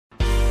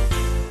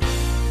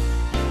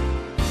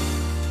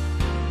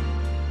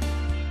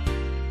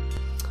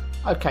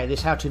Okay,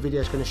 this how-to video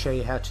is going to show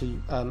you how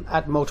to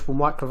add multiple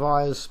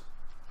microvires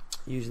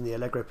using the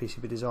Allegro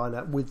PCB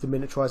Designer with the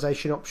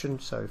miniaturization option.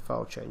 So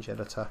file change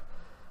editor,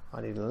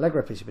 I need an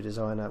Allegro PCB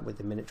Designer with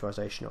the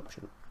miniaturization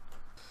option.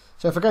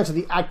 So if I go to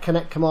the add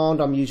connect command,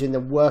 I'm using the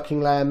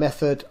working layer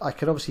method. I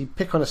can obviously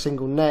pick on a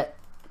single net,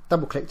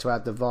 double click to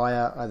add the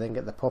via, I then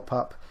get the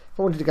pop-up. If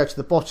I wanted to go to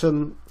the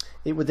bottom,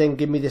 it would then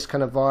give me this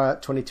kind of via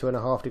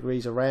 22.5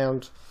 degrees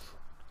around,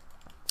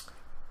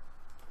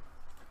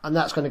 and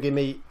that's going to give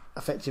me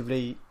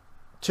effectively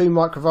two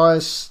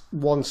microvires,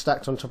 one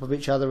stacked on top of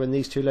each other in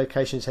these two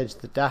locations, hence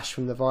the dash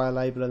from the via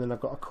label, and then I've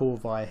got a core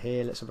via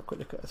here. Let's have a quick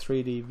look at a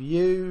 3D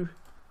view.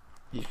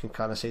 You can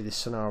kind of see this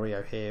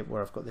scenario here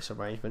where I've got this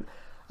arrangement,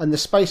 and the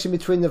spacing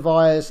between the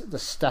vias, the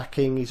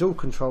stacking is all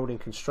controlled in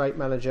Constraint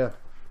Manager.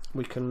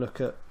 We can look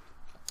at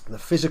the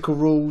physical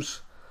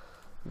rules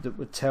that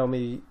would tell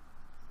me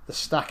the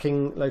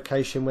stacking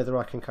location, whether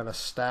I can kind of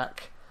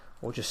stack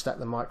or just stack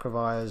the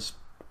microvires.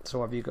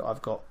 So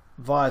I've got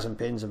vias and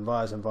pins and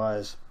vias and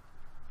vias.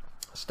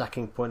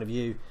 Stacking point of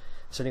view,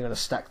 it's only going to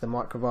stack the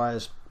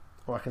microvires,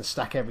 or I can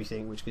stack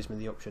everything, which gives me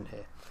the option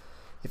here.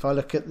 If I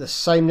look at the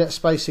same net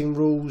spacing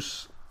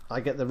rules,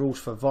 I get the rules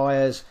for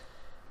vias.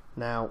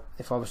 Now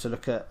if I was to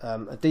look at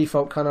a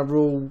default kind of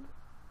rule,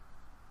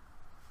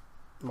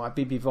 my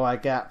BB via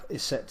gap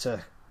is set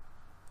to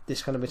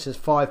this kind of, it says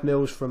 5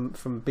 mils from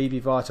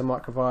BB via to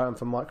microvire and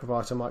from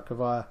microvire to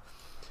microvire.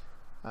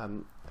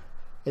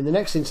 In the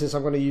next instance,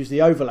 I'm going to use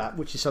the overlap,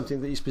 which is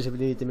something that you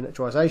specifically need the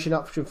miniaturization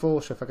option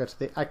for. So if I go to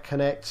the add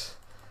connect,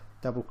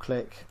 double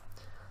click,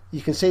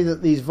 you can see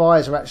that these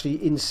vias are actually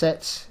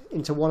inset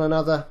into one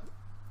another.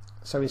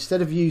 So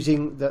instead of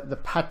using the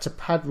pad to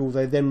pad rule,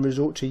 they then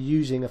resort to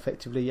using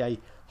effectively a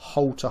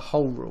hole to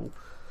hole rule.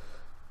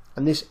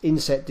 And this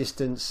inset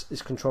distance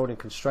is controlled in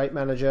Constraint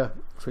Manager.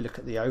 If we look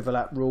at the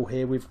overlap rule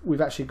here,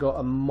 we've actually got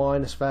a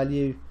minus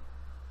value.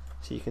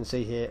 So you can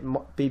see here,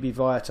 BB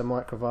via to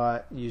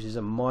microvire uses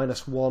a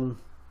 -1.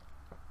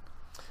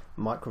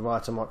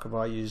 Microvire to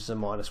microvire uses a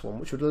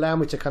 -1, which would allow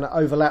me to kind of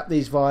overlap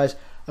these vias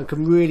and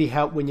can really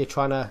help when you're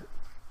trying to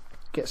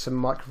get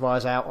some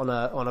microvires out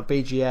on a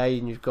BGA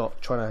and you've got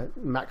trying to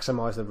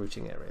maximize the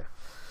routing area.